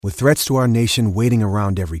With threats to our nation waiting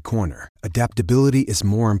around every corner, adaptability is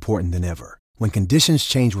more important than ever. When conditions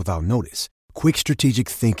change without notice, quick strategic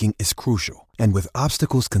thinking is crucial. And with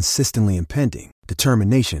obstacles consistently impending,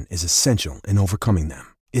 determination is essential in overcoming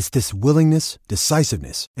them. It's this willingness,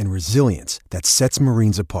 decisiveness, and resilience that sets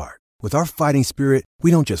Marines apart. With our fighting spirit, we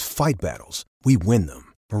don't just fight battles, we win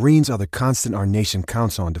them. Marines are the constant our nation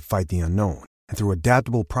counts on to fight the unknown. And through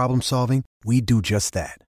adaptable problem solving, we do just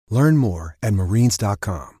that. Learn more at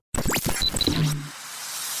marines.com.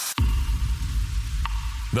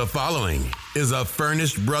 The following is a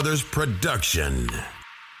Furnished Brothers production.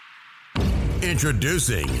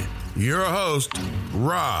 Introducing your host,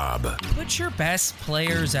 Rob. Put your best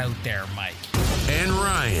players out there, Mike. And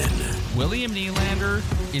Ryan. William Nylander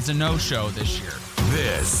is a no-show this year.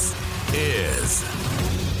 This is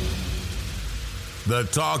the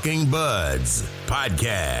Talking Buds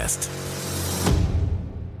podcast.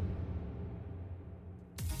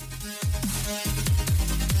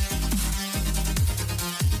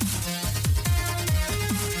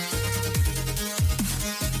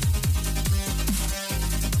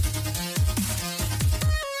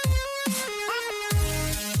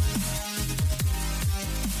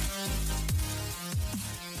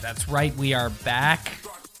 That's right, we are back.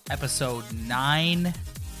 Episode 9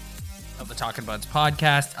 of the Talking Buds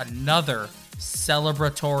podcast. Another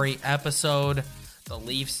celebratory episode. The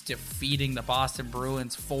Leafs defeating the Boston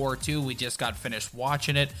Bruins 4-2. We just got finished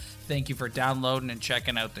watching it. Thank you for downloading and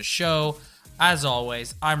checking out the show. As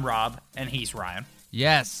always, I'm Rob, and he's Ryan.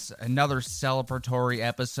 Yes, another celebratory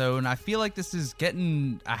episode, and I feel like this is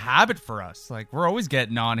getting a habit for us. Like, we're always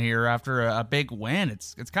getting on here after a big win.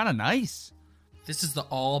 It's kind of nice. This is the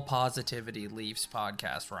all positivity Leafs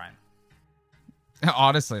podcast, Ryan.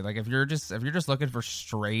 Honestly, like if you're just looking for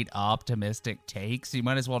straight optimistic takes, you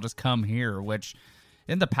might as well just come here, which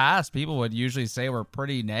in the past people would usually say we're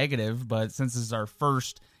pretty negative, but since this is our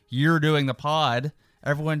first year doing the pod,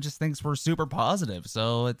 everyone just thinks we're super positive,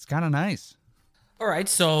 so it's kind of nice. All right,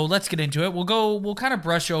 so let's get into it. We'll kind of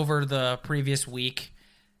brush over the previous week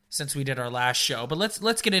since we did our last show, but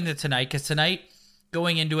let's get into tonight, because tonight,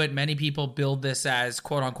 going into it, many people build this as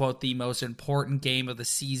quote-unquote the most important game of the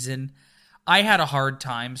season. I had a hard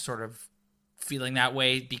time sort of feeling that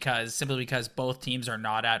way simply because both teams are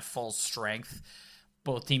not at full strength.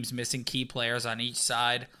 Both teams missing key players on each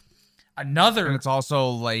side. And it's also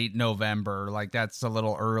late November. Like, that's a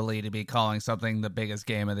little early to be calling something the biggest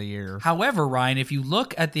game of the year. However, Ryan, if you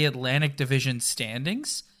look at the Atlantic Division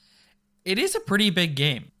standings, it is a pretty big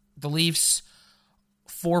game. The Leafs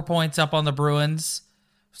 4 points up on the Bruins,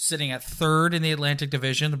 sitting at third in the Atlantic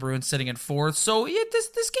Division. The Bruins sitting in fourth. So yeah,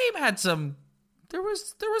 this game had some. There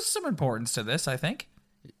was some importance to this, I think.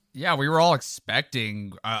 Yeah, we were all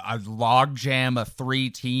expecting a logjam of three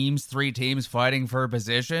teams fighting for a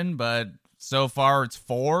position, but so far it's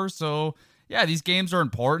 4. So yeah, these games are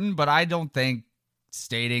important, but I don't think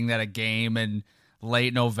stating that a game in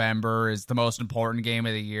late November is the most important game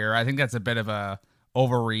of the year, I think that's a bit of a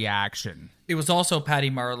overreaction. It was also Patty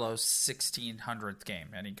Marleau's 1600th game.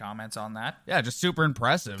 Any comments on that? Yeah, just super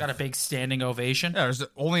impressive. Got a big standing ovation. Yeah, there's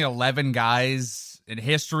only 11 guys in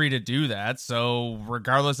history to do that, so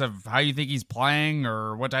regardless of how you think he's playing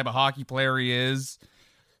or what type of hockey player he is,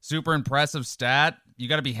 super impressive stat. You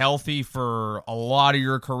got to be healthy for a lot of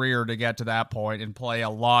your career to get to that point and play a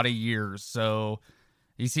lot of years, so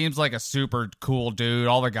he seems like a super cool dude.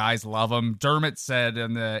 All the guys love him. Dermott said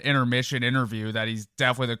in the intermission interview that he's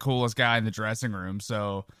definitely the coolest guy in the dressing room.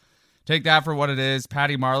 So take that for what it is.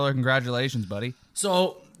 Patty Marleau, congratulations, buddy.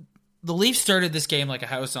 So the Leafs started this game like a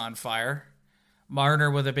house on fire.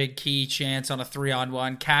 Marner with a big key chance on a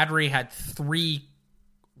 3-on-1. Kadri had 3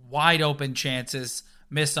 wide open chances,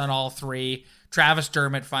 missed on all 3. Travis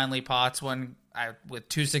Dermott finally pots one with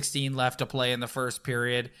 2:16 left to play in the first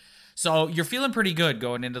period. So you're feeling pretty good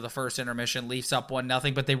going into the first intermission. Leafs up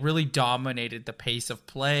 1-0, but they really dominated the pace of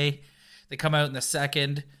play. They come out in the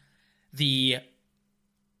second. The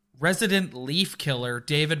resident Leaf killer,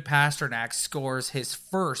 David Pastrnak, scores his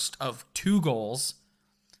first of 2 goals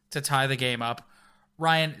to tie the game up.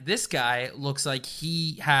 Ryan, this guy looks like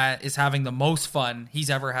he is having the most fun he's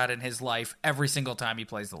ever had in his life every single time he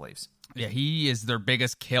plays the Leafs. Yeah, he is their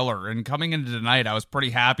biggest killer. And coming into tonight, I was pretty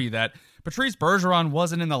happy that Patrice Bergeron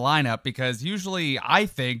wasn't in the lineup, because usually I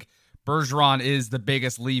think Bergeron is the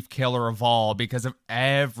biggest Leaf killer of all because of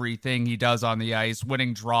everything he does on the ice,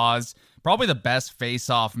 winning draws, probably the best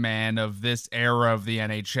face-off man of this era of the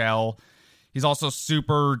NHL. He's also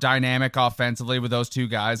super dynamic offensively with those 2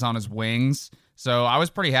 guys on his wings. So I was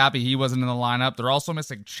pretty happy he wasn't in the lineup. They're also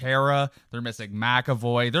missing Chara. They're missing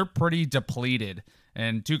McAvoy. They're pretty depleted.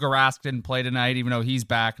 And Tuukka Rask didn't play tonight, even though he's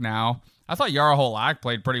back now. I thought Jaro Halak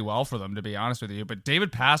played pretty well for them, to be honest with you. But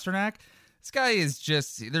David Pastrnak, this guy is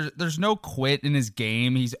just, there's no quit in his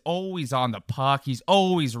game. He's always on the puck. He's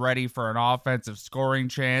always ready for an offensive scoring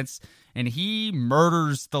chance. And he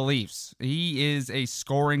murders the Leafs. He is a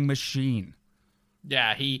scoring machine.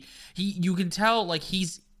 Yeah, you can tell, like,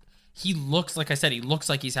 he looks, like I said, he looks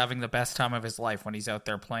like he's having the best time of his life when he's out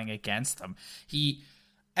there playing against them.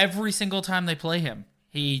 Every single time they play him,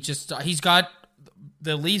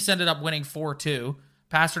 the Leafs ended up winning 4-2.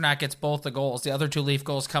 Pastrnak gets both the goals. The other two Leaf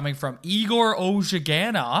goals coming from Igor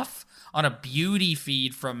Ozhiganov on a beauty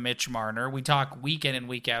feed from Mitch Marner. We talk week in and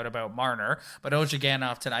week out about Marner, but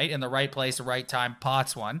Ozhiganov tonight in the right place, the right time,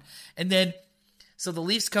 pots one. And then, so the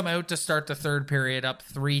Leafs come out to start the third period up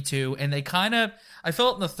 3-2, and they I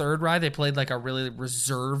felt in the third ride, they played like a really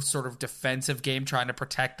reserved sort of defensive game, trying to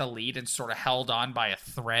protect the lead and sort of held on by a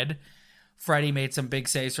thread. Freddie made some big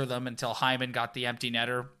saves for them until Hyman got the empty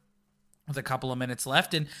netter with a couple of minutes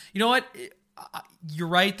left. And you know what? You're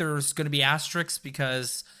right. There's going to be asterisks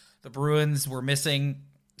because the Bruins were missing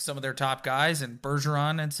some of their top guys and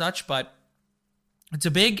Bergeron and such, but it's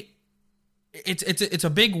a big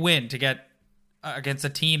win to get against a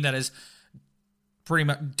team that has pretty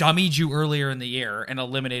much dummied you earlier in the year and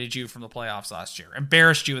eliminated you from the playoffs last year,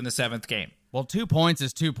 embarrassed you in the 7th game. Well, 2 points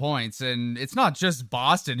is 2 points, and it's not just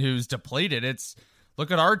Boston who's depleted. It's,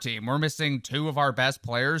 look at our team. We're missing 2 of our best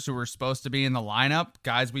players who were supposed to be in the lineup,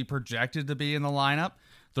 guys we projected to be in the lineup.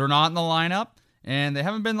 They're not in the lineup, and they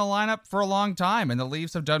haven't been in the lineup for a long time, and the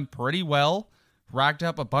Leafs have done pretty well, racked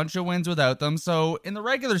up a bunch of wins without them. So in the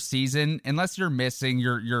regular season, unless you're missing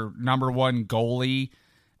your number one goalie,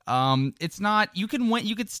 it's not, you can win.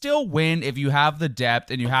 You could still win if you have the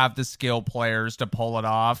depth and you have the skill players to pull it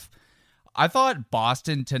off. I thought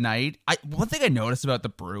Boston tonight, one thing I noticed about the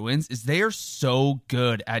Bruins is they are so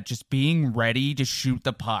good at just being ready to shoot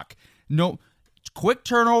the puck. No, quick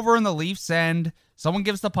turnover in the Leafs end. Someone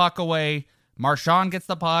gives the puck away. Marchand gets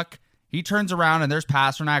the puck. He turns around and there's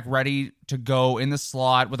Pastrnak ready to go in the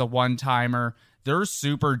slot with a one-timer. They're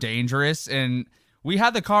super dangerous. And we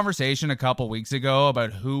had the conversation a couple weeks ago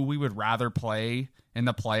about who we would rather play in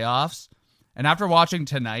the playoffs. And after watching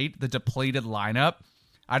tonight, the depleted lineup,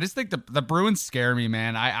 I just think the Bruins scare me,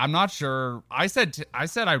 man. I'm not sure. I said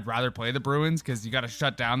I'd rather play the Bruins because you got to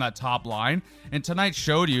shut down that top line. And tonight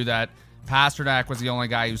showed you that Pastrnak was the only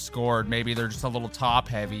guy who scored. Maybe they're just a little top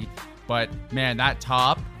heavy. But, man, that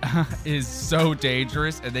top is so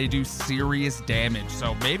dangerous, and they do serious damage.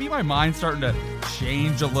 So maybe my mind's starting to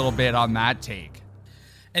change a little bit on that take.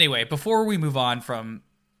 Anyway, before we move on from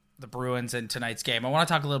the Bruins and tonight's game, I want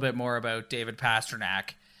to talk a little bit more about David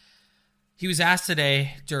Pastrnak. He was asked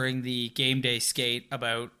today during the game day skate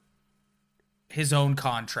about his own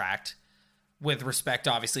contract with respect,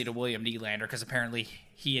 obviously, to William Nylander, because apparently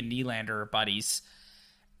he and Nylander are buddies.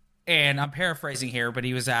 And I'm paraphrasing here, but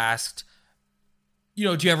he was asked, do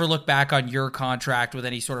you ever look back on your contract with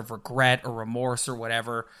any sort of regret or remorse or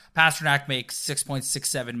whatever? Pastrnak makes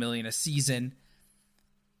 $6.67 million a season.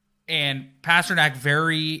 And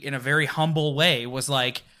Pastrnak in a very humble way was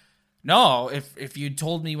like, no, if you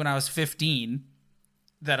told me when I was 15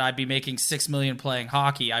 that I'd be making $6 million playing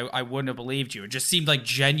hockey, I wouldn't have believed you. It just seemed like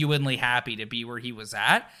genuinely happy to be where he was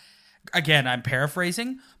at. Again, I'm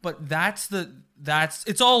paraphrasing, but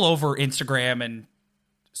it's all over Instagram and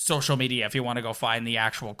social media if you want to go find the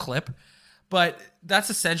actual clip. But that's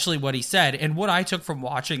essentially what he said. And what I took from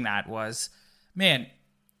watching that was, man,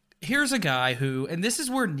 here's a guy who, and this is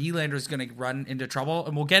where Nylander is going to run into trouble,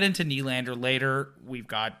 and we'll get into Nylander later. We've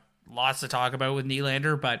got lots to talk about with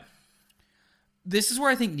Nylander, but this is where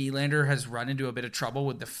I think Nylander has run into a bit of trouble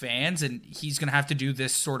with the fans, and he's going to have to do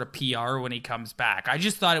this sort of PR when he comes back. I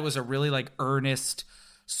just thought it was a really earnest,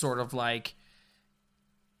 sort of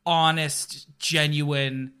honest,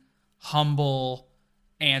 genuine, humble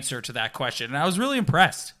answer to that question, and I was really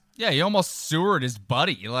impressed. Yeah, he almost sewered his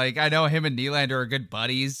buddy. I know him and Nylander are good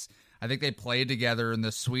buddies. I think they played together in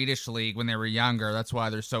the Swedish league when they were younger. That's why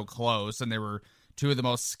they're so close, and they were two of the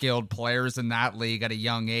most skilled players in that league at a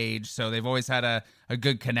young age. So they've always had a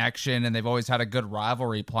good connection, and they've always had a good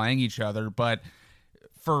rivalry playing each other. But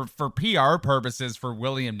for PR purposes for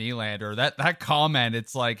William Nylander, that comment,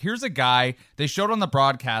 it's here's a guy, they showed on the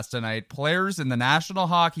broadcast tonight, players in the National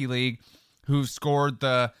Hockey League who've scored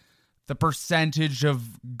the percentage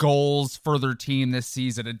of goals for their team this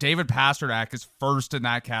season. And David Pastrnak is first in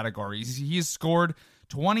that category. He's scored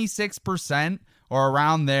 26% or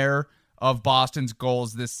around there of Boston's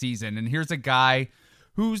goals this season. And here's a guy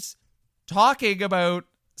who's talking about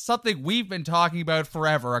something we've been talking about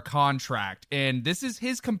forever, a contract. And this is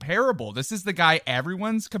his comparable. This is the guy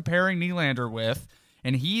everyone's comparing Nylander with.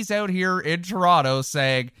 And he's out here in Toronto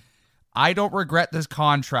saying, I don't regret this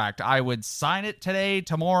contract. I would sign it today,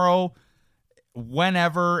 tomorrow,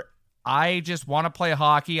 whenever. I just want to play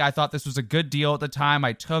hockey. I thought this was a good deal at the time.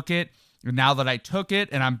 I took it. And now that I took it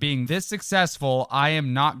and I'm being this successful, I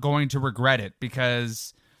am not going to regret it,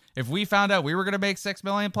 because if we found out we were going to make $6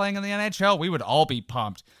 million playing in the NHL, we would all be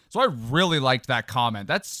pumped. So I really liked that comment.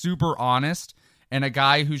 That's super honest, and a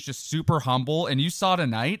guy who's just super humble. And you saw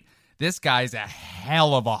tonight, this guy's a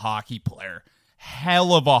hell of a hockey player.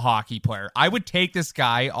 Hell of a hockey player. I would take this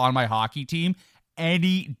guy on my hockey team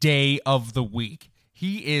any day of the week.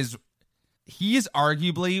 He is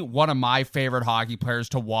arguably one of my favorite hockey players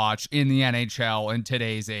to watch in the NHL in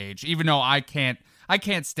today's age. Even though I can't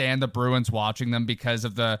stand the Bruins watching them because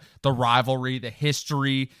of the rivalry, the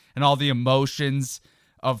history, and all the emotions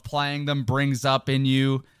of playing them brings up in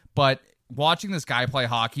you. But watching this guy play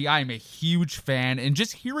hockey, I am a huge fan. And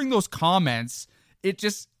just hearing those comments,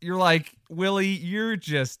 you're like, Willie, you're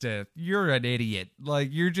an idiot. Like,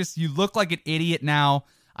 you look like an idiot now.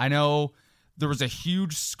 I know there was a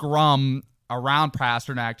huge scrum around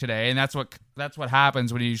Pastrnak today, and that's what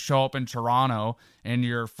happens when you show up in Toronto and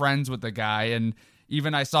you're friends with the guy. And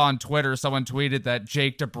even I saw on Twitter, someone tweeted that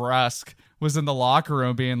Jake DeBrusk was in the locker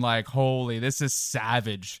room being like, holy, this is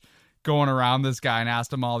savage, going around this guy and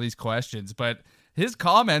asked him all these questions. But his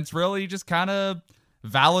comments really just kind of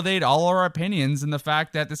validate all our opinions and the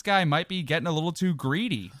fact that this guy might be getting a little too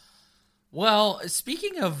greedy. Well,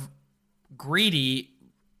 speaking of greedy,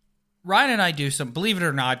 Ryan and I do some, believe it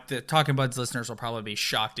or not, the Talking Buds listeners will probably be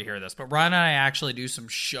shocked to hear this, but Ryan and I actually do some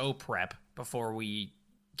show prep before we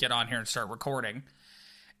get on here and start recording.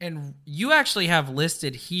 And you actually have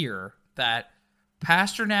listed here that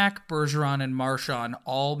Pastrnak, Bergeron, and Marchand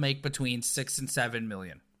all make between 6 and 7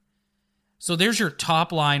 million. So there's your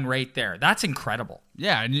top line right there. That's incredible.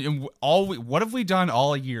 Yeah, and what have we done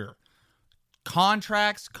all year?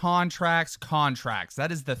 Contracts, contracts, contracts.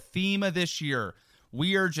 That is the theme of this year.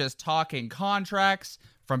 We are just talking contracts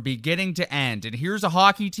from beginning to end. And here's a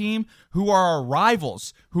hockey team who are our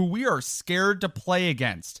rivals, who we are scared to play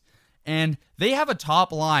against. And they have a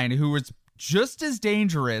top line who is just as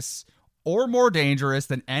dangerous or more dangerous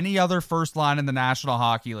than any other first line in the National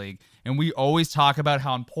Hockey League. And we always talk about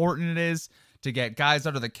how important it is to get guys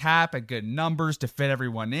under the cap at good numbers to fit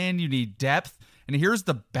everyone in. You need depth. And here's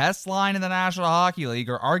the best line in the National Hockey League,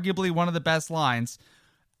 or arguably one of the best lines,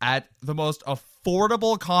 at the most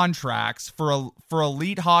affordable contracts for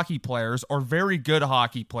elite hockey players or very good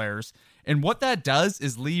hockey players. And what that does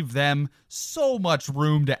is leave them so much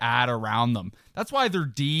room to add around them. That's why their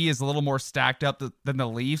D is a little more stacked up than the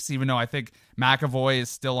Leafs, even though I think McAvoy is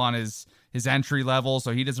still on his entry level,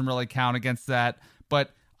 so he doesn't really count against that.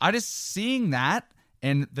 But I just seeing that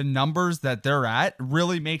and the numbers that they're at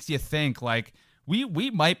really makes you think, like, we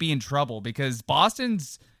might be in trouble, because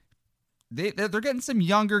Boston's they're getting some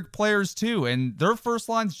younger players too, and their first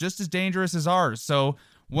line's just as dangerous as ours. So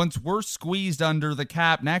once we're squeezed under the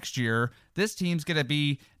cap next year, this team's going to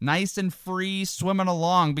be nice and free swimming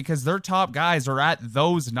along because their top guys are at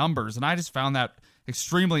those numbers. And I just found that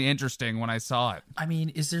extremely interesting when I saw it. I mean,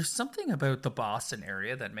 is there something about the Boston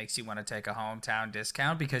area that makes you want to take a hometown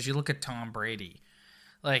discount? Because you look at Tom Brady.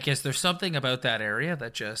 Like, is there something about that area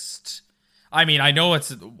that just... I mean, I know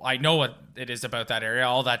what it is about that area.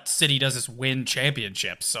 All that city does is win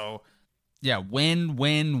championships. So, yeah, win.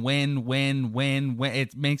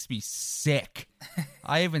 It makes me sick.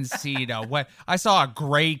 I haven't seen I saw a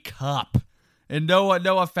Grey Cup, and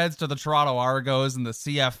no offense to the Toronto Argos and the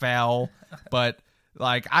CFL, but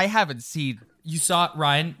like I haven't seen. You saw it,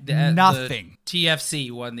 Ryan. Nothing. The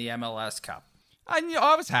TFC won the MLS Cup.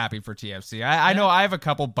 I was happy for TFC. I know I have a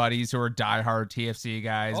couple buddies who are diehard TFC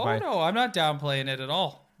guys. Oh, no, I'm not downplaying it at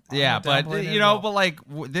all. Yeah, but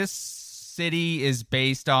this city is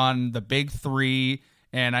based on the big three,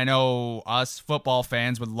 and I know us football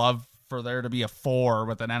fans would love for there to be a 4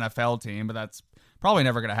 with an NFL team, but that's probably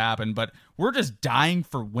never going to happen. But we're just dying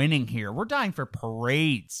for winning here. We're dying for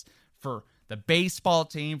parades, for the baseball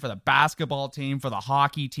team, for the basketball team, for the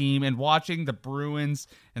hockey team, and watching the Bruins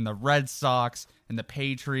and the Red Sox and the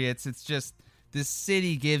Patriots. It's just, this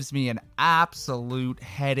city gives me an absolute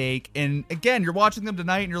headache. And again, you're watching them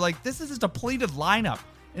tonight and you're like, this is a depleted lineup.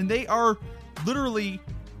 And they are literally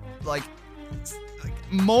like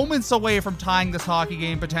moments away from tying this hockey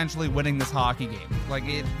game, potentially winning this hockey game. Like,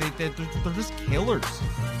 they're just killers.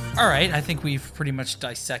 All right, I think we've pretty much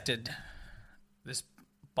dissected this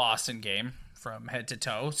Boston game from head to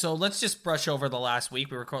toe. So let's just brush over the last week.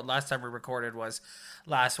 Last time we recorded was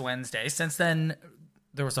last Wednesday. Since then,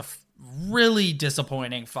 there was a really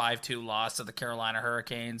disappointing 5-2 loss to the Carolina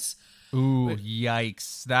Hurricanes. Ooh,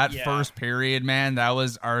 yikes. That first period, man, that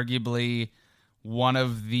was arguably one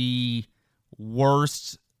of the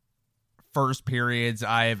worst first periods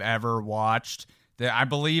I have ever watched. I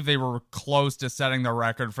believe they were close to setting the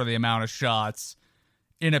record for the amount of shots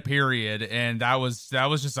in a period, and that was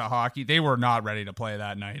just a hockey. They were not ready to play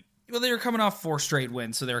that night. Well, they were coming off 4 straight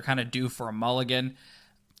wins, so they were kind of due for a mulligan.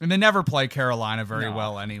 And they never play Carolina very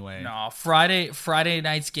well anyway. No, Friday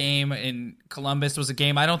night's game in Columbus was a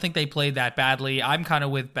game I don't think they played that badly. I'm kind of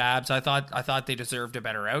with Babs. I thought they deserved a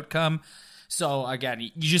better outcome. So again,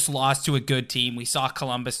 you just lost to a good team. We saw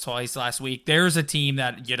Columbus twice last week. There's a team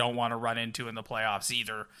that you don't want to run into in the playoffs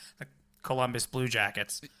either. The Columbus Blue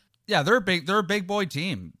Jackets. Yeah, they're a big boy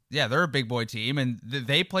team. Yeah, they're a big boy team, and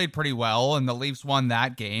they played pretty well, and the Leafs won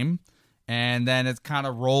that game. And then it's kind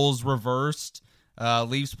of roles reversed.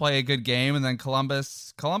 Leafs play a good game, and then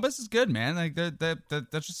Columbus is good, man. Like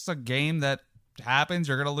that's just a game that happens.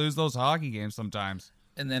 You're gonna lose those hockey games sometimes.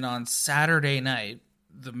 And then on Saturday night,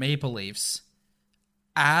 the Maple Leafs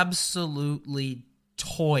absolutely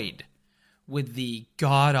toyed with the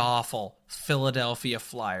god-awful Philadelphia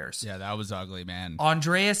Flyers. Yeah, that was ugly, man.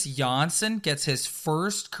 Andreas Janssen gets his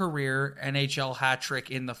first career NHL hat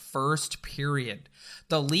trick in the first period.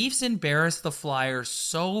 The Leafs embarrassed the Flyers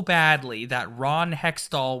so badly that Ron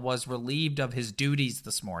Hextall was relieved of his duties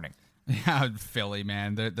this morning. Yeah, Philly,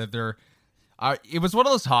 man. It was one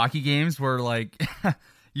of those hockey games where, like,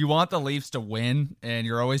 you want the Leafs to win, and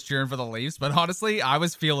you're always cheering for the Leafs. But honestly, I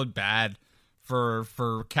was feeling bad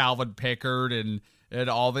for Calvin Pickard and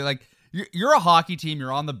all the, like, you're a hockey team,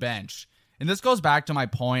 you're on the bench. And this goes back to my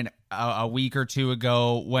point a week or two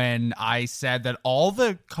ago when I said that all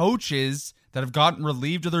the coaches that have gotten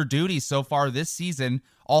relieved of their duties so far this season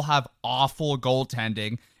all have awful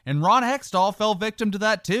goaltending. And Ron Hextall fell victim to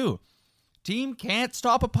that too. Team can't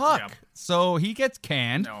stop a puck. So he gets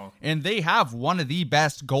canned. No. And they have one of the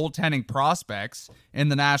best goaltending prospects in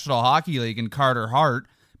the National Hockey League in Carter Hart.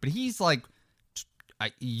 But he's like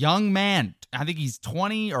a young man. I think he's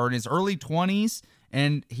 20 or in his early 20s.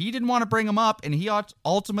 And he didn't want to bring him up. And he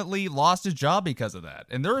ultimately lost his job because of that.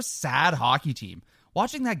 And they're a sad hockey team.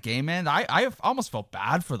 Watching that game, man, I almost felt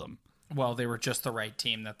bad for them. Well, they were just the right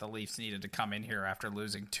team that the Leafs needed to come in here after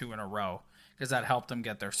losing 2 in a row, because that helped them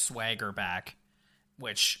get their swagger back,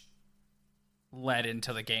 which led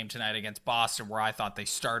into the game tonight against Boston, where I thought they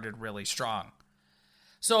started really strong.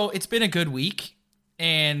 So it's been a good week,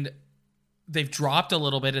 and they've dropped a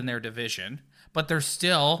little bit in their division, but they're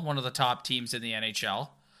still one of the top teams in the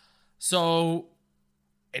NHL. So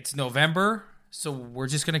it's November, so we're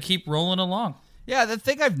just going to keep rolling along. Yeah, the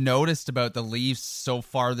thing I've noticed about the Leafs so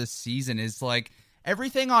far this season is, like,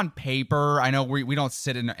 everything on paper. I know we don't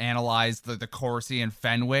sit and analyze the Corsi and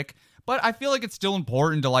Fenwick, but I feel like it's still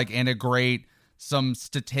important to, like, integrate some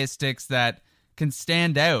statistics that can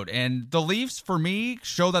stand out. And the Leafs, for me,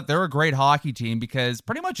 show that they're a great hockey team because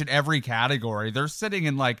pretty much in every category, they're sitting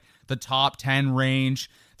in, like, the top 10 range.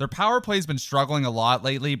 Their power play's been struggling a lot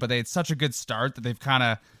lately, but they had such a good start that they've kind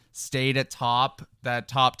of stayed at that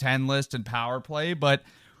top 10 list in power play. But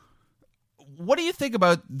what do you think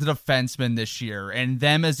about the defensemen this year and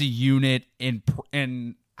them as a unit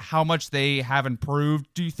and how much they have improved?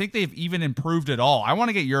 Do you think they've even improved at all? I want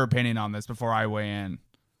to get your opinion on this before I weigh in.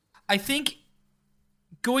 I think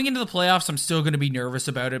going into the playoffs, I'm still going to be nervous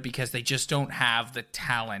about it because they just don't have the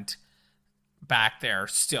talent back there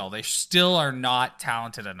still. They still are not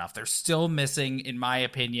talented enough. They're still missing, in my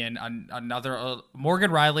opinion, another...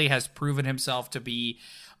 Morgan Riley has proven himself to be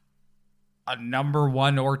a number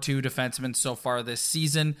 1 or 2 defenseman so far this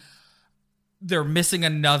season. They're missing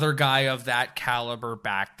another guy of that caliber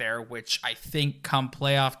back there, which I think come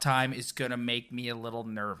playoff time is going to make me a little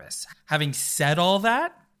nervous. Having said all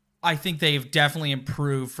that, I think they've definitely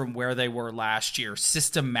improved from where they were last year.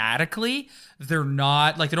 Systematically, they're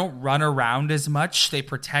not, like, they don't run around as much. They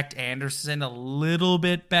protect Anderson a little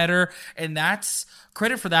bit better. And that's,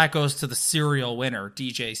 credit for that goes to the serial winner,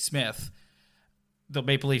 DJ Smith, the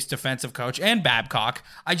Maple Leafs defensive coach, and Babcock.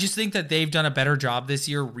 I just think that they've done a better job this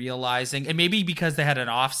year realizing, and maybe because they had an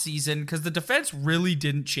off season, because the defense really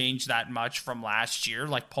didn't change that much from last year.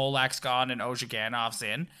 Like, Polak's gone and Ozhaganov's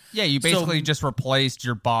in. Yeah, you basically just replaced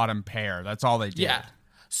your bottom pair. That's all they did. Yeah.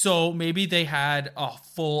 So maybe they had a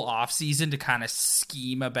full off season to kind of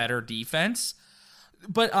scheme a better defense.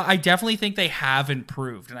 But I definitely think they have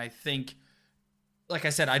improved. And I think, like I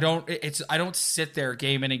said, I don't sit there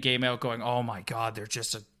game in and game out going, oh my God, they're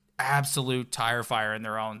just an absolute tire fire in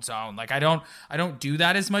their own zone. Like I don't do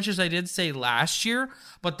that as much as I did say last year,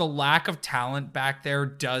 but the lack of talent back there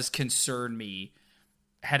does concern me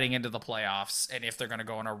heading into the playoffs and if they're going to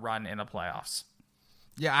go on a run in the playoffs.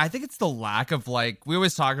 Yeah, I think it's the lack of, like, we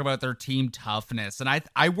always talk about their team toughness, and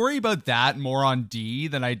I worry about that more on D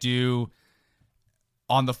than I do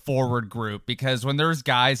on the forward group, because when there's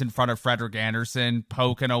guys in front of Frederik Andersen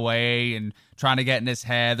poking away and trying to get in his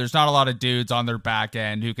head, there's not a lot of dudes on their back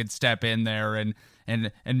end who can step in there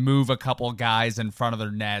and move a couple guys in front of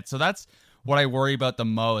their net. So that's what I worry about the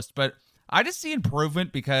most. But I just see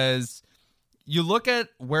improvement because you look at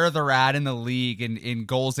where they're at in the league in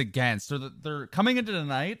goals against. They're coming into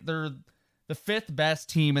tonight, they're the 5th best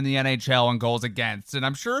team in the NHL in goals against. And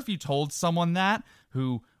I'm sure if you told someone that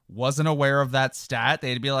who wasn't aware of that stat,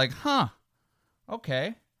 they'd be like, huh,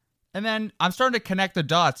 okay. And then I'm starting to connect the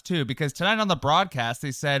dots too, because tonight on the broadcast,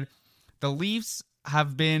 they said the Leafs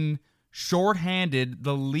have been shorthanded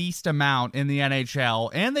the least amount in the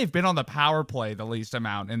NHL, and they've been on the power play the least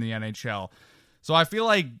amount in the NHL. So I feel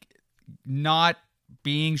like not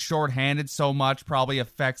being shorthanded so much probably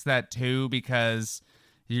affects that too, because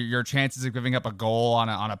your chances of giving up a goal on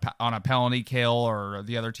a penalty kill or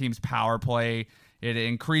the other team's power play, it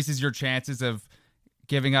increases your chances of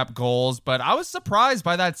giving up goals. But I was surprised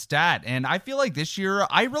by that stat. And I feel like this year,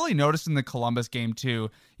 I really noticed in the Columbus game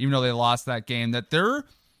too, even though they lost that game, that their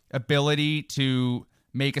ability to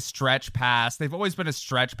make a stretch pass, they've always been a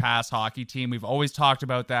stretch pass hockey team. We've always talked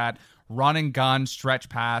about that. Run and gun, stretch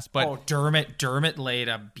pass. But Dermott laid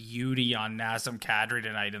a beauty on Nazem Kadri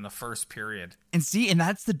tonight in the first period. And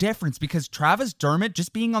that's the difference, because Travis Dermott,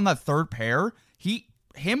 just being on that third pair,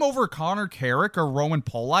 him over Connor Carrick or Roman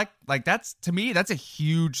Polak, like to me, that's a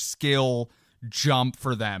huge skill jump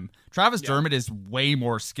for them. Travis Dermott is way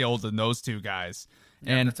more skilled than those two guys.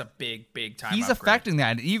 Yeah, and that's a big time he's upgrade. affecting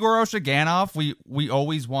that. Igor Oshiganov, we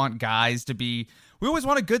always want guys to be, we always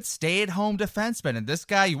want a good stay-at-home defenseman. And this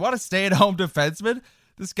guy, you want a stay-at-home defenseman?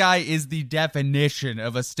 This guy is the definition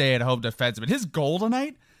of a stay-at-home defenseman. His goal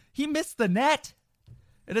tonight, he missed the net,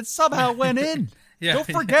 and it somehow went in. Yeah,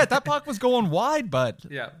 don't forget that puck was going wide, but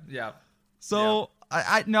yeah. So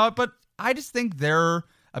I no, but I just think their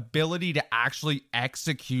ability to actually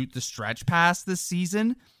execute the stretch pass this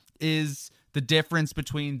season is the difference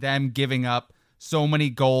between them giving up so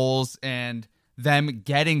many goals and them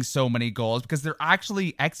getting so many goals, because they're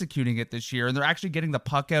actually executing it this year and they're actually getting the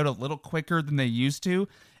puck out a little quicker than they used to.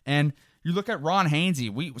 And you look at Ron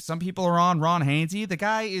Hainsey. Some people are on Ron Hainsey. The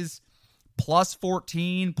guy is plus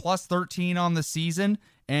 14, plus 13 on the season.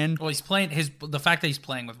 And well, he's playing the fact that he's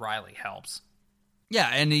playing with Riley helps. Yeah,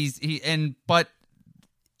 and but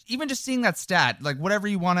even just seeing that stat, like whatever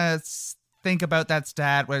you want to think about that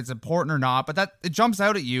stat, whether it's important or not, but that it jumps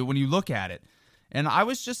out at you when you look at it. And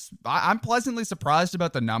I'm pleasantly surprised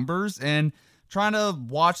about the numbers, and trying to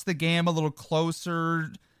watch the game a little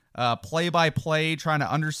closer, play by play, trying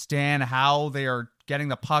to understand how they are getting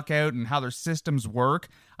the puck out and how their systems work.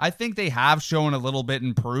 I think they have shown a little bit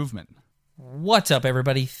improvement. What's up,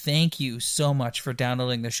 everybody? Thank you so much for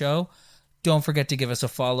downloading the show. Don't forget to give us a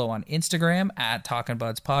follow on Instagram at Talkin'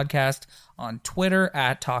 Buds Podcast, on Twitter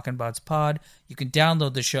at Talkin' Buds Pod. You can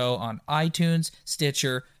download the show on iTunes,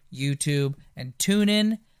 Stitcher, YouTube, and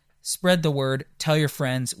TuneIn. Spread the word. Tell your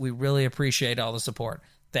friends. We really appreciate all the support.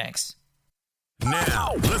 Thanks.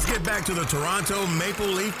 Now, let's get back to the Toronto Maple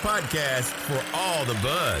Leaf Podcast for all the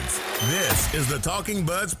buds. This is the Talking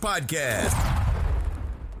Buds Podcast.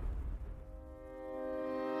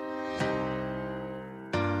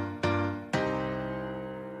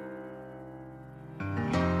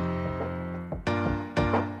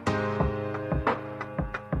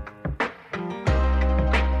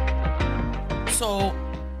 So,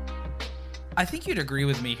 I think you'd agree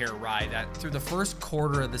with me here, Rye, that through the first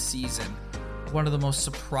quarter of the season, one of the most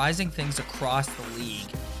surprising things across the league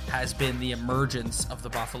has been the emergence of the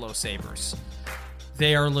Buffalo Sabres.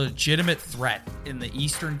 They are a legitimate threat in the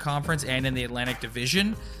Eastern Conference and in the Atlantic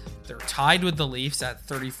Division. They're tied with the Leafs at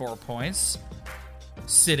 34 points,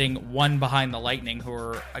 sitting one behind the Lightning, who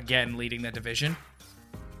are, again, leading the division.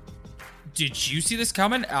 Did you see this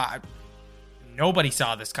coming? Nobody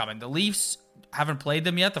saw this coming. The Leafs haven't played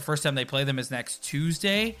them yet. The first time they play them is next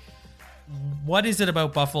Tuesday. What is it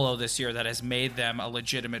about Buffalo this year that has made them a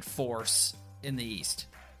legitimate force in the East?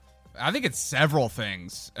 I think it's several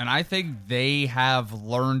things, and I think they have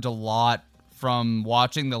learned a lot from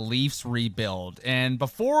watching the Leafs rebuild. And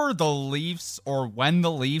before the Leafs, or when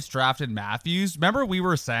the Leafs drafted Matthews, remember we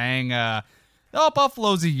were saying,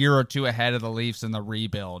 Buffalo's a year or two ahead of the Leafs in the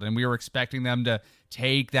rebuild, and we were expecting them to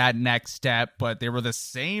take that next step, but they were the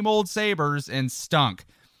same old Sabres and stunk.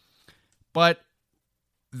 But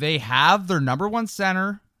they have their number one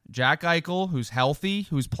center, Jack Eichel, who's healthy,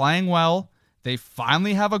 who's playing well. They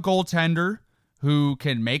finally have a goaltender who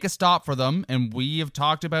can make a stop for them. And we have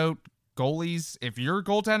talked about goalies. If your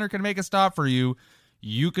goaltender can make a stop for you,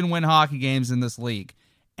 you can win hockey games in this league.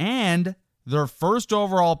 And their first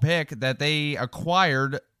overall pick that they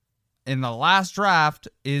acquired in the last draft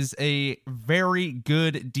is a very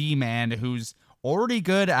good D-man who's already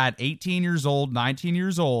good at 18 years old, 19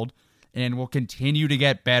 years old, and will continue to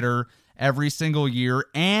get better every single year.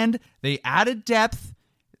 And they added depth.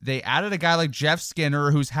 They added a guy like Jeff Skinner,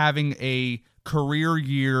 who's having a career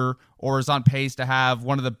year or is on pace to have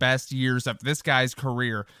one of the best years of this guy's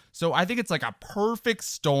career. So I think it's like a perfect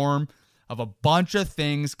storm of a bunch of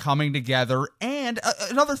things coming together. And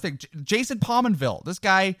another thing, Jason Pominville, this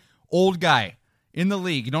guy, old guy in the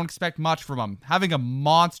league. You don't expect much from him. Having a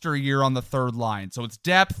monster year on the third line. So it's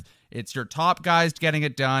depth. It's your top guys getting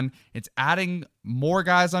it done. It's adding more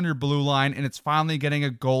guys on your blue line. And it's finally getting a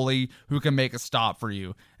goalie who can make a stop for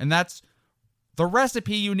you. And that's the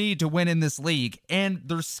recipe you need to win in this league. And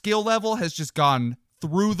their skill level has just gone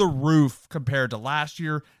through the roof compared to last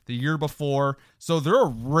year, the year before. So they're a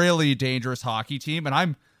really dangerous hockey team. And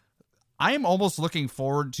I am almost looking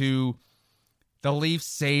forward to the Leafs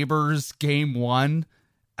Sabres game one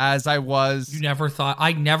as I was. I never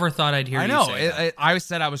thought I'd hear you say that. I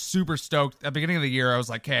said I was super stoked. At the beginning of the year, I was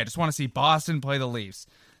like, hey, I just want to see Boston play the Leafs.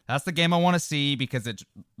 That's the game I want to see because it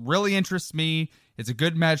really interests me. It's a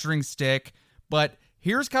good measuring stick. But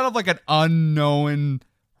here's kind of like an unknown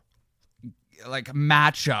like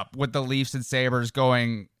matchup with the Leafs and Sabres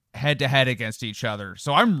going head-to-head against each other.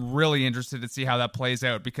 So I'm really interested to see how that plays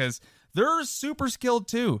out because they're super skilled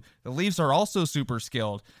too. The Leafs are also super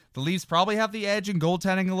skilled. The Leafs probably have the edge in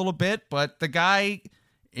goaltending a little bit, but the guy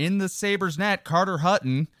in the Sabres net, Carter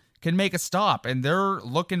Hutton, can make a stop, and they're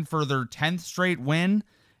looking for their 10th straight win,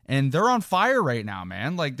 and they're on fire right now,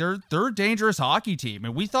 man. Like they're a dangerous hockey team,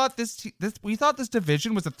 and we thought this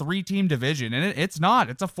division was a 3-team division, and it's not.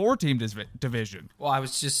 It's a 4-team division. Well, I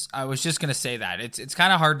was just gonna say that it's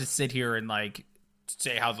kind of hard to sit here and like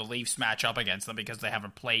say how the Leafs match up against them because they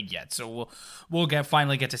haven't played yet. So we'll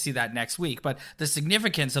finally get to see that next week. But the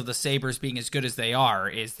significance of the Sabres being as good as they are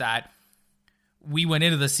is that we went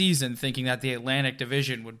into the season thinking that the Atlantic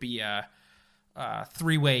Division would be a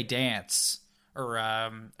three-way dance or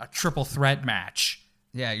a triple threat match.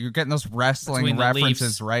 Yeah, you're getting those wrestling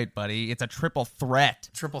references right, buddy. It's a triple threat.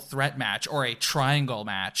 Triple threat match or a triangle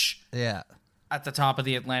match. Yeah. At the top of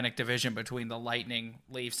the Atlantic Division between the Lightning,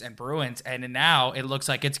 Leafs, and Bruins. And now it looks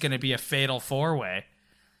like it's going to be a fatal four-way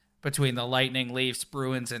between the Lightning, Leafs,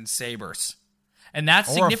 Bruins, and Sabres. And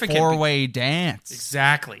that's significant. Or a four-way dance.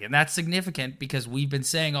 Exactly. And that's significant because we've been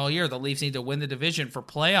saying all year the Leafs need to win the division for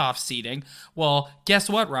playoff seeding. Well, guess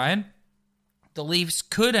what, Ryan? The Leafs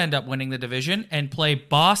could end up winning the division and play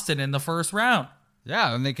Boston in the first round.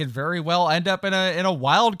 Yeah, and they could very well end up in a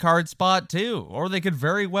wild card spot too, or they could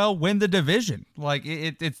very well win the division. Like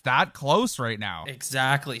it's that close right now.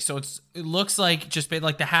 Exactly. So it looks like just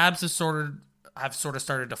like the Habs have sort of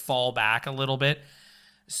started to fall back a little bit.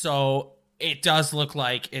 So it does look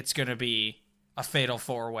like it's going to be a fatal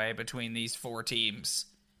four-way between these four teams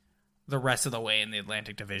the rest of the way in the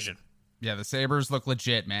Atlantic Division. Yeah, the Sabres look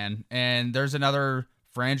legit, man. And there's another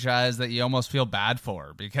franchise that you almost feel bad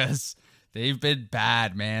for because they've been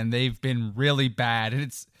bad, man. They've been really bad.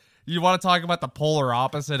 And you want to talk about the polar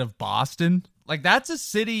opposite of Boston? Like, that's a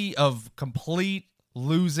city of complete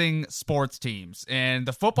losing sports teams. And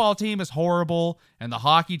the football team is horrible, and the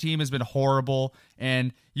hockey team has been horrible.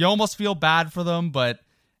 And you almost feel bad for them, but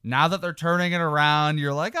now that they're turning it around,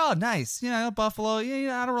 you're like, oh, nice. Buffalo,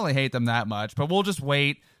 I don't really hate them that much. But we'll just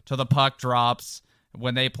wait till the puck drops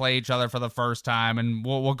when they play each other for the first time, and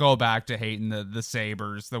we'll go back to hating the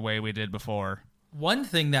Sabres the way we did before. One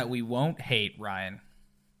thing that we won't hate, Ryan,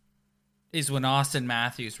 is when Austin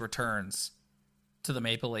Matthews returns to the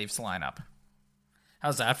Maple Leafs lineup.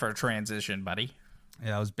 How's that for a transition, buddy?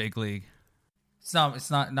 Yeah, that was big league. It's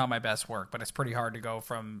not my best work, but it's pretty hard to go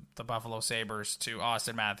from the Buffalo Sabres to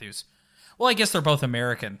Austin Matthews. Well, I guess they're both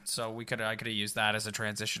American, so I could have used that as a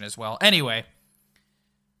transition as well. Anyway,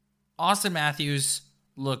 Austin Matthews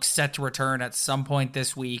looks set to return at some point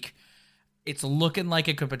this week. It's looking like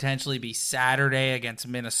it could potentially be Saturday against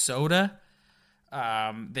Minnesota.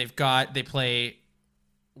 They play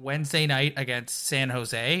Wednesday night against San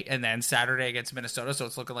Jose and then Saturday against Minnesota, so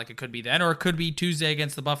it's looking like it could be then, or it could be Tuesday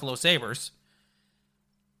against the Buffalo Sabres.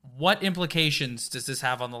 What implications does this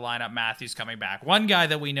have on the lineup, Matthews coming back? One guy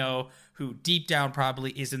that we know who deep down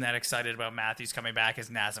probably isn't that excited about Matthews coming back is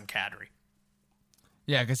Nazem Kadri.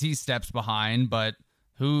 Yeah, because he steps behind, but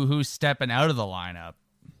Who's stepping out of the lineup?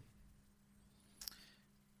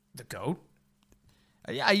 The GOAT?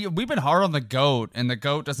 Yeah, we've been hard on the GOAT, and the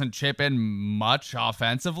GOAT doesn't chip in much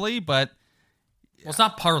offensively, but... Well, it's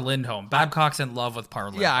not Par Lindholm. Babcock's in love with Par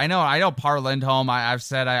Lindholm. Yeah, I know Par Lindholm. I've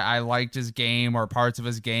said I liked his game or parts of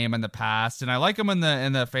his game in the past, and I like him in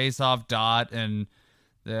the face-off dot and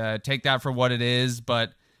take that for what it is,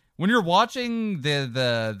 but when you're watching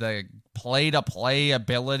the play-to-play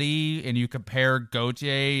ability and you compare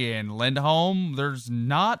Gauthier and Lindholm, there's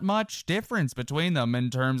not much difference between them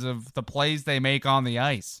in terms of the plays they make on the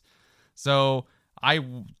ice. So I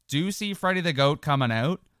do see Freddie the GOAT coming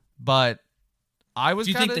out, but I was.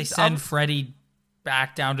 Do you think they send Freddie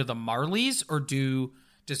back down to the Marlies, or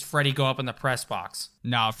does Freddie go up in the press box?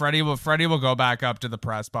 No, Freddie will go back up to the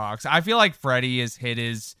press box. I feel like Freddie has hit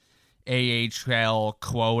his AHL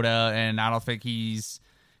quota, and I don't think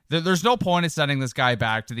there's no point in sending this guy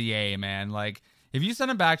back to the A, man. Like, if you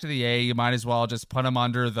send him back to the A, you might as well just put him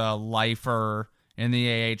under the lifer in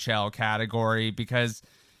the AHL category, because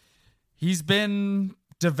he's been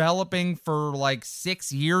developing for like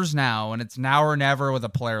 6 years now, and it's now or never with a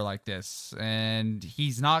player like this. And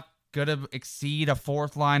he's not going to exceed a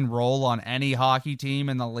fourth line role on any hockey team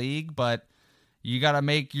in the league, but you got to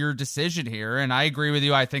make your decision here. And I agree with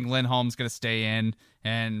you. I think Lindholm's going to stay in,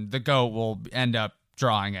 and the GOAT will end up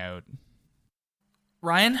drawing out.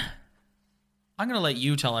 Ryan, I'm going to let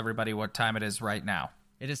you tell everybody what time it is right now.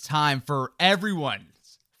 It is time for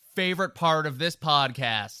everyone's favorite part of this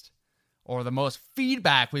podcast, or the most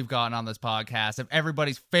feedback we've gotten on this podcast, of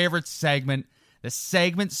everybody's favorite segment, the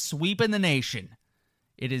segment sweeping the nation.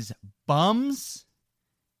 It is Bums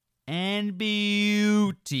and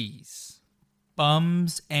Beauties.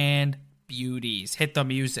 Bums and Beauties. Hit the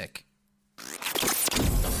music.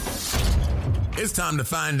 It's time to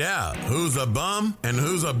find out who's a bum and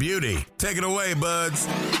who's a beauty. Take it away, buds.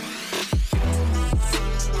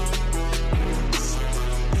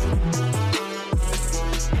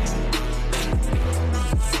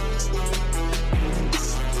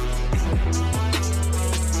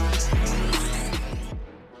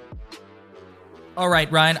 All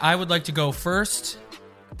right, Ryan, I would like to go first.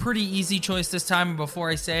 Pretty easy choice this time. And before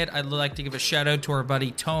I say it, I'd like to give a shout out to our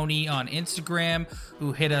buddy Tony on Instagram,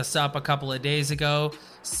 who hit us up a couple of days ago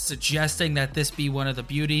suggesting that this be one of the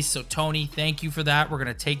beauties. So Tony, thank you for that. We're going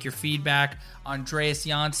to take your feedback. Andreas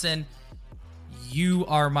Janssen, you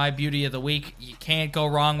are my beauty of the week. You can't go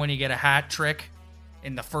wrong when you get a hat trick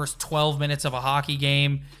in the first 12 minutes of a hockey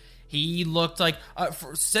game. He looked like,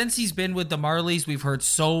 since he's been with the Marlies, we've heard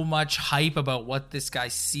so much hype about what this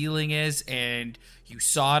guy's ceiling is, and you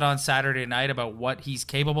saw it on Saturday night about what he's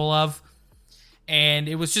capable of. And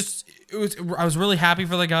I was really happy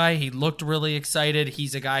for the guy. He looked really excited.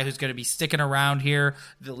 He's a guy who's going to be sticking around here.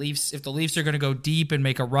 If the Leafs are going to go deep and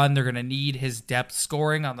make a run, they're going to need his depth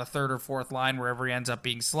scoring on the third or fourth line, wherever he ends up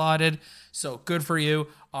being slotted. So good for you,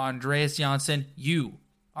 Andreas Janssen. You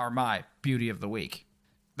are my beauty of the week.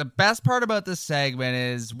 The best part about this segment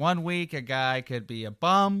is 1 week a guy could be a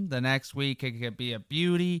bum, the next week it could be a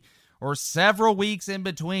beauty, or several weeks in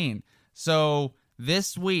between. So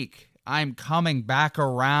this week I'm coming back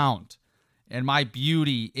around, and my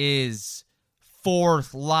beauty is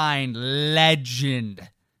fourth line legend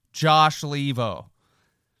Josh Levo.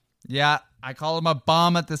 Yeah, I call him a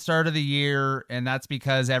bum at the start of the year, and that's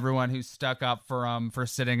because everyone who stuck up for him for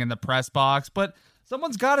sitting in the press box, but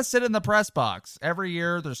someone's got to sit in the press box. Every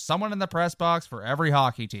year, there's someone in the press box for every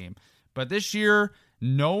hockey team. But this year,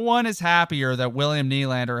 no one is happier that William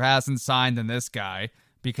Nylander hasn't signed than this guy,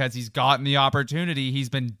 because he's gotten the opportunity he's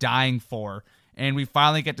been dying for. And we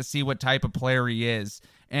finally get to see what type of player he is.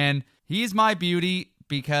 And he's my beauty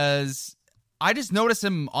because I just notice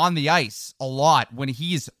him on the ice a lot when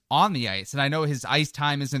he's on the ice. And I know his ice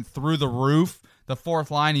time isn't through the roof. The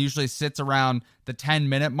fourth line usually sits around the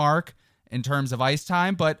 10-minute mark in terms of ice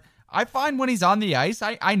time, but I find when he's on the ice,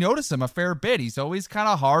 I notice him a fair bit. He's always kind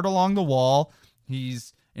of hard along the wall.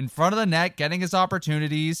 He's in front of the net, getting his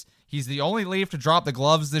opportunities. He's the only Leaf to drop the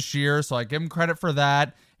gloves this year, so I give him credit for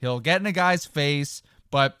that. He'll get in a guy's face,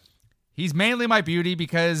 but he's mainly my beauty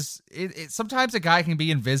because sometimes a guy can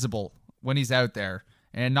be invisible when he's out there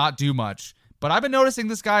and not do much. But I've been noticing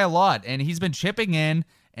this guy a lot, and he's been chipping in,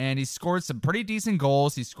 and he's scored some pretty decent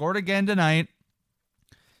goals. He scored again tonight.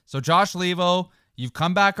 So Josh Levo, you've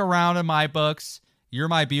come back around in my books. You're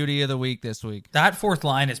my beauty of the week this week. That fourth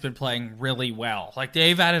line has been playing really well. Like,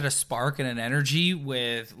 they've added a spark and an energy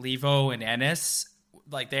with Levo and Ennis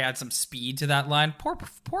like they add some speed to that line. Poor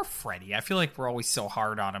Freddie. I feel like we're always so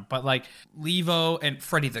hard on him. But like Levo and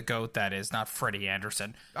Freddie the Goat, that is, not Freddie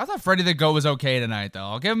Anderson. I thought Freddie the Goat was okay tonight, though.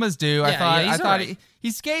 I'll give him his due. I thought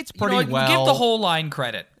he skates pretty well. Give the whole line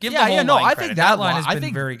credit. I think that line has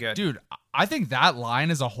been very good. Dude, I think that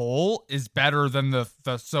line as a whole is better than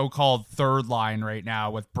the so-called third line right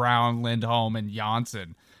now with Brown, Lindholm, and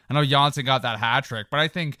Janssen. I know Janssen got that hat trick, but I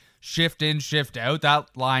think shift in, shift out,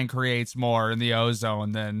 that line creates more in the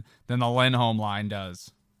O-zone than the Lindholm line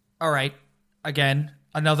does. All right. Again,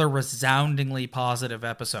 another resoundingly positive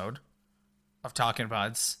episode of Talking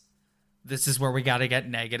Buds. This is where we got to get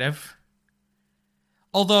negative.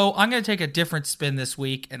 Although I'm going to take a different spin this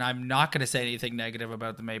week, and I'm not going to say anything negative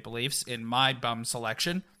about the Maple Leafs in my bum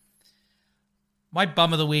selection. My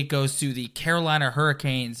bum of the week goes to the Carolina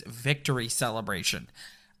Hurricanes victory celebration.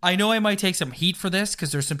 I know I might take some heat for this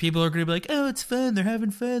because there's some people who are going to be like, oh, it's fun. They're having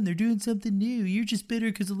fun. They're doing something new. You're just bitter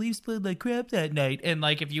because the Leafs played like crap that night. And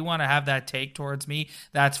like, if you want to have that take towards me,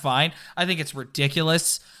 that's fine. I think it's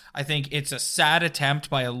ridiculous. I think it's a sad attempt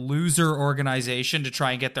by a loser organization to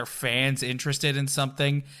try and get their fans interested in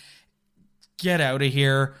something. Get out of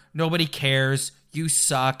here. Nobody cares. You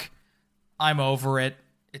suck. I'm over it.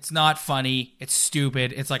 It's not funny. It's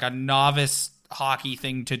stupid. It's like a novice hockey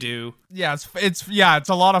thing to do. Yeah, it's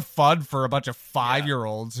a lot of fun for a bunch of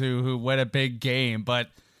 5-year-olds who win a big game, but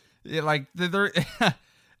like they're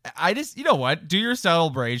I just, you know what, do your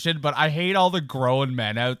celebration, but I hate all the grown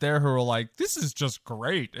men out there who are like, this is just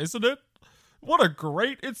great, isn't it? What a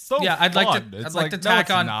great, it's so fun. I'd like to tack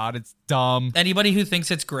on. No, it's not. It's dumb. Anybody who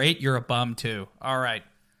thinks it's great, you're a bum too. All right,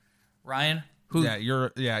 Ryan,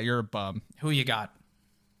 you're a bum. Who you got?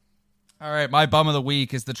 All right, my bum of the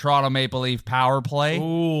week is the Toronto Maple Leaf power play.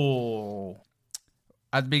 Ooh.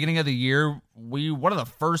 At the beginning of the year, one of the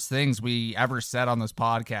first things we ever said on this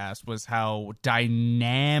podcast was how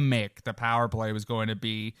dynamic the power play was going to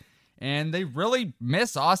be. And they really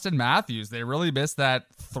miss Austin Matthews. They really miss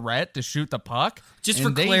that threat to shoot the puck. Just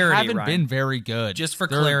for clarity, they haven't Ryan, been very good. Just for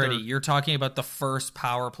clarity, you're talking about the first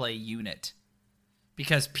power play unit.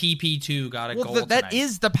 Because PP2 got a goal that tonight.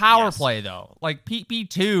 is the power play, though. Like,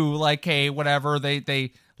 PP2, like, hey, whatever,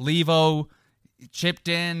 they Levo chipped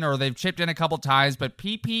in, or they've chipped in a couple times, but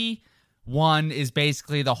PP1 is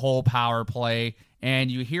basically the whole power play, and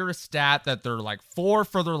you hear a stat that they're like 4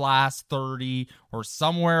 for their last 30, or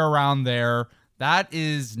somewhere around there. That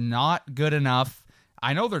is not good enough.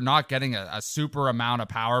 I know they're not getting a super amount of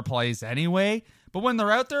power plays anyway, but when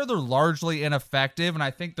they're out there, they're largely ineffective, and I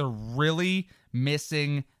think they're really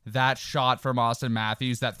missing that shot from Austin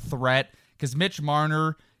Matthews, that threat, because Mitch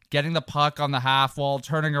Marner getting the puck on the half wall,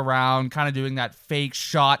 turning around, kind of doing that fake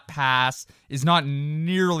shot pass is not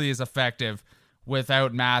nearly as effective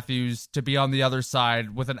without Matthews to be on the other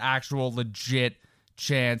side with an actual legit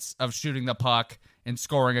chance of shooting the puck and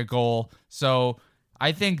scoring a goal. So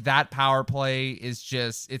I think that power play is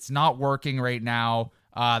just, it's not working right now.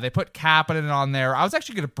 They put Kapanen on there. I was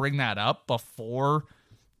actually going to bring that up before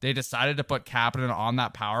they decided to put Kapanen on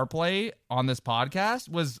that power play on this podcast,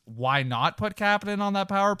 was why not put Kapanen on that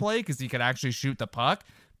power play? Because he could actually shoot the puck,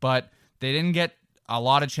 but they didn't get a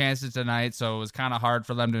lot of chances tonight, so it was kind of hard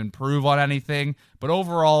for them to improve on anything. But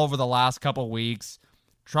overall, over the last couple weeks,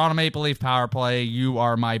 Toronto Maple Leaf power play, you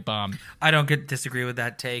are my bum. I don't disagree with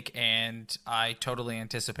that take, and I totally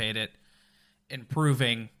anticipate it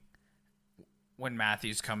improving when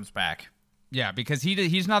Matthews comes back. Yeah, because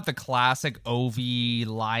he's not the classic Ovi,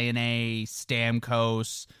 Lion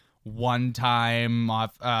Stamkos, one time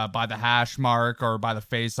off by the hash mark or by the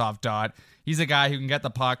face-off dot. He's a guy who can get the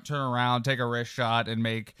puck, turn around, take a wrist shot, and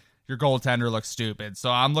make your goaltender look stupid.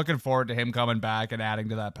 So I'm looking forward to him coming back and adding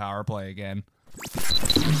to that power play again.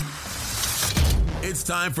 It's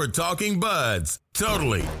time for Talking Buds.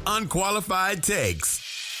 Totally unqualified takes.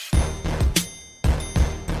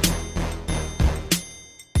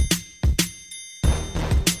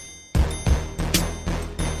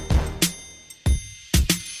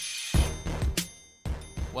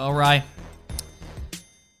 Well, Rye,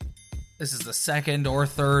 this is the second or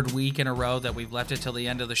third week in a row that we've left it till the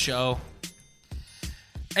end of the show.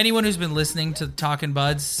 Anyone who's been listening to Talking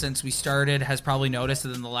Buds since we started has probably noticed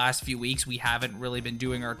that in the last few weeks we haven't really been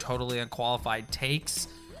doing our totally unqualified takes.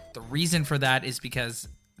 The reason for that is because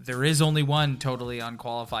there is only one totally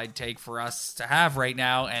unqualified take for us to have right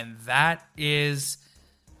now, and that is,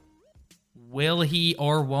 will he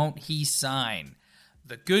or won't he sign?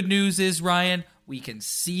 The good news is, Ryan, we can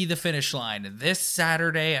see the finish line. This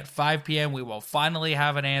Saturday at 5 p.m., we will finally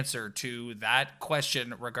have an answer to that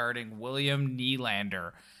question regarding William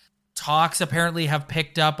Nylander. Talks apparently have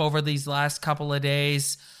picked up over these last couple of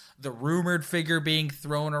days. The rumored figure being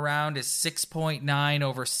thrown around is 6.9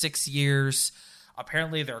 over 6 years.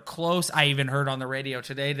 Apparently they're close. I even heard on the radio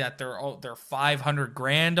today that they're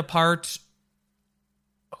 $500,000 apart.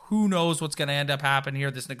 Who knows what's going to end up happening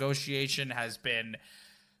here? This negotiation has been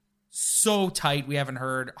so tight. We haven't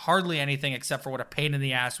heard hardly anything except for what a pain in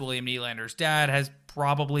the ass William Nylander's dad has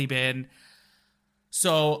probably been.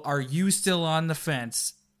 So are you still on the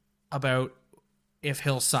fence about if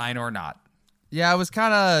he'll sign or not? Yeah,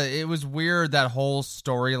 it was weird, that whole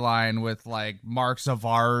storyline with like Mark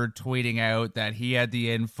Savard tweeting out that he had the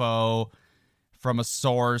info from a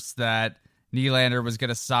source that Nylander was going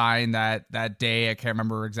to sign that day. I can't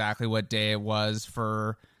remember exactly what day it was,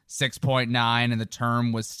 for 6.9, and the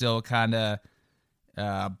term was still kind of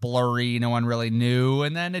blurry. No one really knew.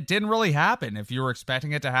 And then it didn't really happen. If you were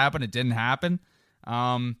expecting it to happen, it didn't happen.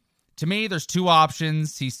 To me, there's two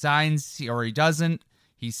options. He signs or he doesn't.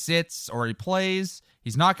 He sits or he plays.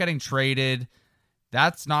 He's not getting traded.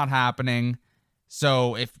 That's not happening.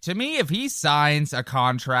 So if he signs a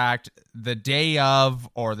contract the day of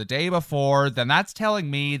or the day before, then that's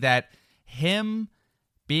telling me that him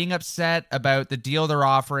being upset about the deal they're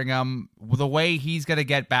offering him, the way he's going to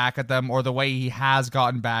get back at them, or the way he has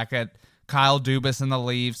gotten back at Kyle Dubas and the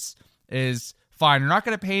Leafs, is fine. You're not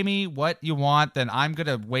going to pay me what you want, then I'm going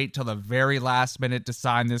to wait till the very last minute to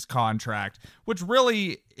sign this contract. Which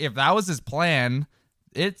really, if that was his plan,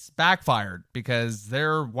 it's backfired, because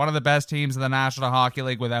they're one of the best teams in the National Hockey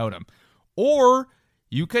League without him. Or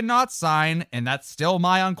you cannot sign, and that's still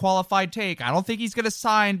my unqualified take. I don't think he's going to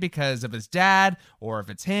sign because of his dad, or if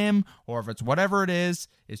it's him, or if it's whatever it is.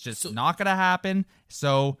 It's just not going to happen.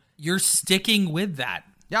 So you're sticking with that?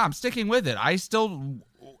 Yeah, I'm sticking with it. I still...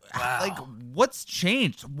 Wow. Like, what's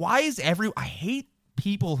changed? Why is I hate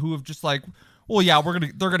people who have just like, well, yeah,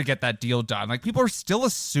 they're gonna get that deal done. Like, people are still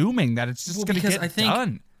assuming that it's just gonna get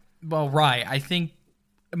done. Well, right. I think,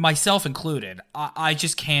 myself included, I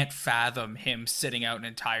just can't fathom him sitting out an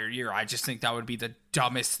entire year. I just think that would be the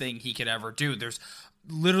dumbest thing he could ever do. There's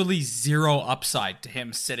literally zero upside to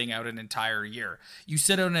him sitting out an entire year. You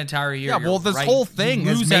sit out an entire year. Yeah, well, this whole thing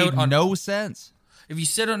has made no sense. If you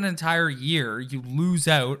sit out an entire year, you lose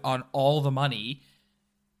out on all the money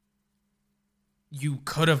you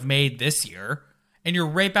could have made this year, and you're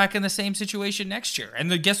right back in the same situation next year. And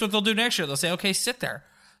then guess what they'll do next year? They'll say, okay, sit there.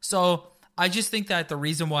 So I just think that the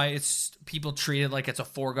reason why it's people treat it like it's a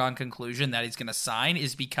foregone conclusion that he's going to sign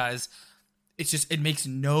is because it makes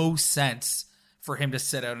no sense for him to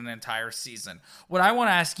sit out an entire season. What I want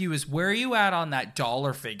to ask you is, where are you at on that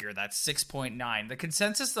dollar figure, that 6.9? The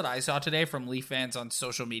consensus that I saw today from Leaf fans on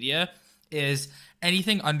social media is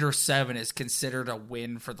anything under 7 is considered a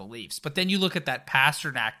win for the Leafs. But then you look at that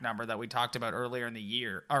Pastrnak number that we talked about earlier in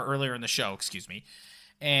the show,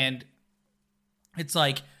 and it's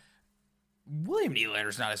like, William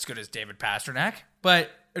Nylander's not as good as David Pastrnak, but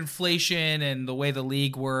inflation and the way the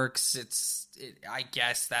league works, I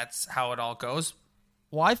guess that's how it all goes.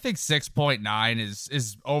 Well, I think 6.9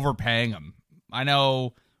 is overpaying him. I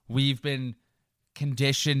know we've been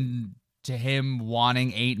conditioned to him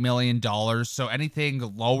wanting $8 million, so anything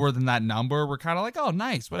lower than that number, we're kind of like, oh,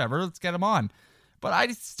 nice, whatever, let's get him on. But I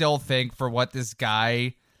still think, for what this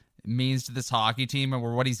guy means to this hockey team and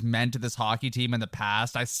what he's meant to this hockey team in the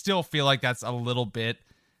past, I still feel like that's a little bit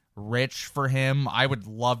rich for him. I would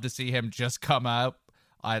love to see him just come up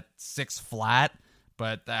at 6 flat,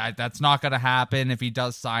 but that's not going to happen. If he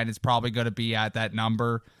does sign, it's probably going to be at that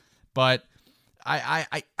number. But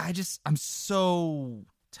I'm so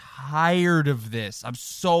tired of this. I'm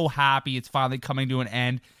so happy it's finally coming to an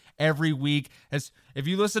end. Every week, if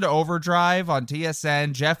you listen to Overdrive on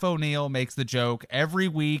TSN, Jeff O'Neill makes the joke every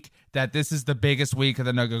week that this is the biggest week of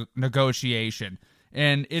the negotiation.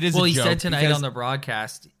 And it is a joke. Well, he said tonight on the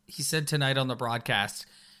broadcast,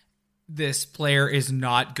 this player is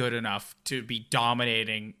not good enough to be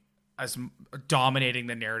dominating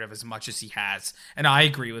the narrative as much as he has. And I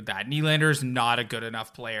agree with that. Nylander is not a good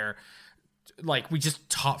enough player. Like, we just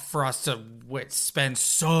taught for us to spend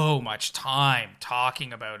so much time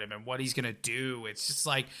talking about him and what he's going to do. It's just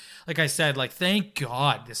like I said, like, thank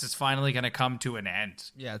God this is finally going to come to an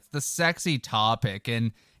end. Yeah, it's the sexy topic.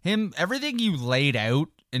 And everything you laid out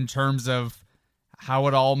in terms of how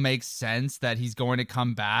it all makes sense that he's going to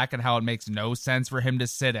come back and how it makes no sense for him to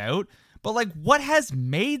sit out. But, like, what has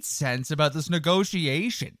made sense about this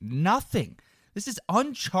negotiation? Nothing. This is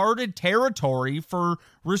uncharted territory for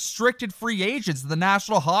restricted free agents in the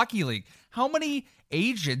National Hockey League. How many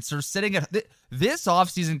agents are sitting at... This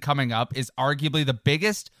offseason coming up is arguably the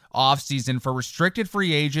biggest offseason for restricted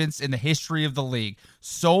free agents in the history of the league.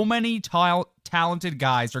 So many talented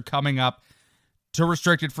guys are coming up to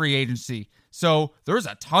restricted free agency. So there's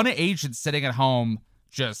a ton of agents sitting at home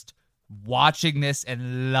just watching this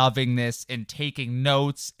and loving this and taking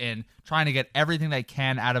notes and trying to get everything they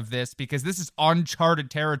can out of this, because this is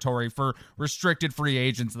uncharted territory for restricted free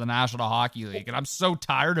agents in the National Hockey League. And I'm so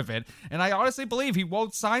tired of it. And I honestly believe he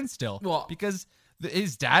won't sign still because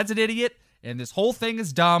his dad's an idiot and this whole thing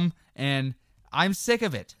is dumb and I'm sick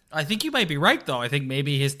of it. I think you might be right, though. I think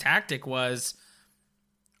maybe his tactic was,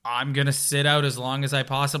 I'm going to sit out as long as I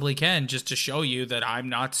possibly can just to show you that I'm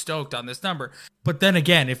not stoked on this number. But then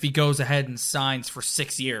again, if he goes ahead and signs for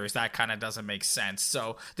 6 years, that kind of doesn't make sense.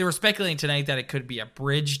 So they were speculating tonight that it could be a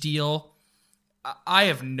bridge deal. I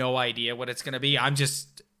have no idea what it's going to be. I'm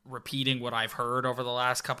just repeating what I've heard over the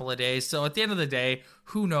last couple of days. So at the end of the day,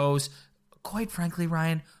 who knows? Quite frankly,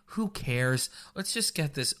 Ryan, who cares? Let's just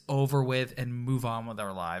get this over with and move on with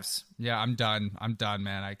our lives. Yeah, I'm done. I'm done,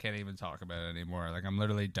 man. I can't even talk about it anymore. Like, I'm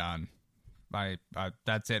literally done.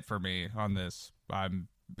 That's it for me on this.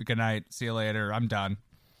 Good night. See you later. I'm done.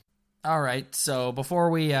 All right. So before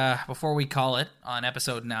we call it on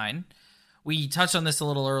episode 9, we touched on this a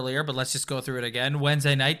little earlier, but let's just go through it again.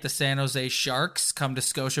 Wednesday night, the San Jose Sharks come to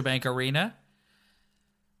Scotiabank Arena.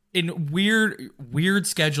 In weird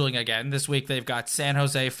scheduling again, this week they've got San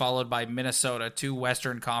Jose followed by Minnesota, 2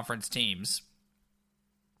 Western Conference teams.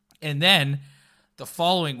 And then the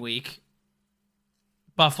following week,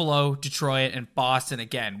 Buffalo, Detroit, and Boston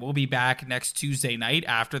again. We'll be back next Tuesday night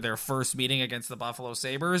after their first meeting against the Buffalo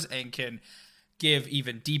Sabres and can give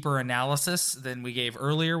even deeper analysis than we gave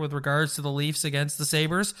earlier with regards to the Leafs against the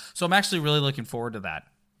Sabres. So I'm actually really looking forward to that.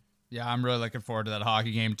 Yeah, I'm really looking forward to that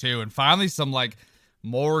hockey game too. And finally some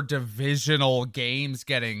more divisional games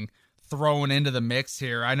getting thrown into the mix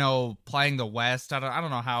here. I know playing the West, I don't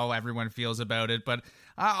know how everyone feels about it, but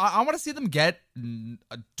I want to see them get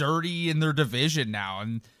dirty in their division now.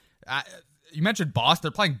 And you mentioned Boston.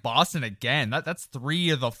 They're playing Boston again. That's 3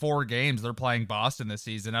 of the 4 games they're playing Boston this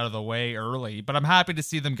season out of the way early. But I'm happy to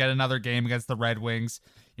see them get another game against the Red Wings.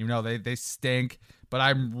 You know, they stink, but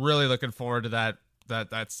I'm really looking forward to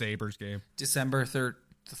that Sabres game. December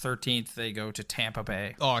 13th, they go to Tampa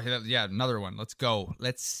Bay. Oh, yeah, another one. Let's go.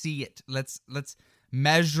 Let's see it. Let's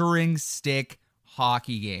measuring stick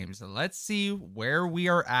hockey games. Let's see where we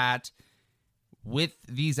are at with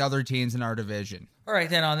these other teams in our division. All right,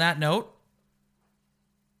 then on that note,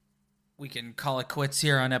 we can call it quits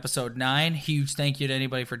here on episode 9. Huge thank you to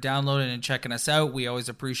anybody for downloading and checking us out. We always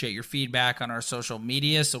appreciate your feedback on our social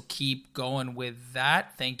media, so keep going with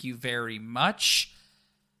that. Thank you very much.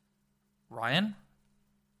 Ryan?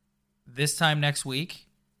 This time next week,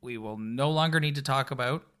 we will no longer need to talk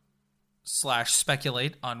about /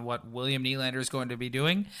 speculate on what William Nylander is going to be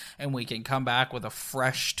doing, and we can come back with a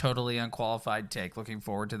fresh, totally unqualified take. Looking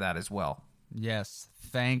forward to that as well. Yes,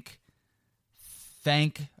 thank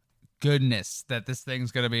goodness that this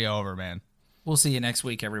thing's going to be over, man. We'll see you next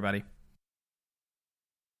week, everybody.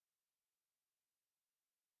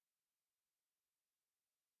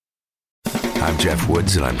 I'm Jeff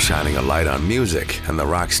Woods, and I'm shining a light on music and the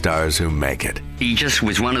rock stars who make it. He just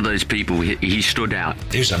was one of those people, he stood out.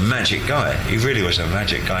 He was a magic guy. He really was a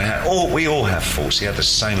magic guy. We all have faults. He had the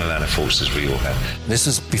same amount of faults as we all have. This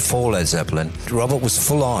is before Led Zeppelin. Robert was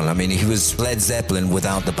full on. I mean, he was Led Zeppelin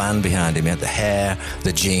without the band behind him. He had the hair,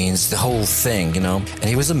 the jeans, the whole thing, you know. And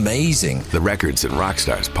he was amazing. The Records and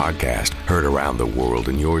Rockstars podcast, heard around the world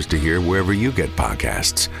and yours to hear wherever you get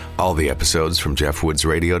podcasts. All the episodes from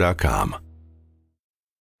JeffWoodsRadio.com.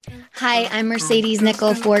 Hi, I'm Mercedes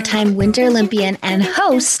Nichol, 4-time Winter Olympian and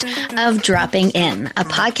host of Dropping In, a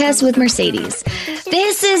podcast with Mercedes.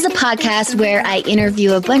 This is a podcast where I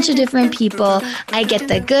interview a bunch of different people. I get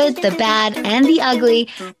the good, the bad, and the ugly,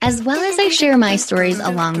 as well as I share my stories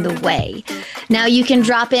along the way. Now you can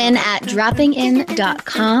drop in at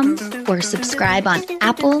droppingin.com or subscribe on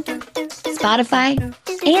Apple, Spotify,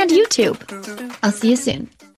 and YouTube. I'll see you soon.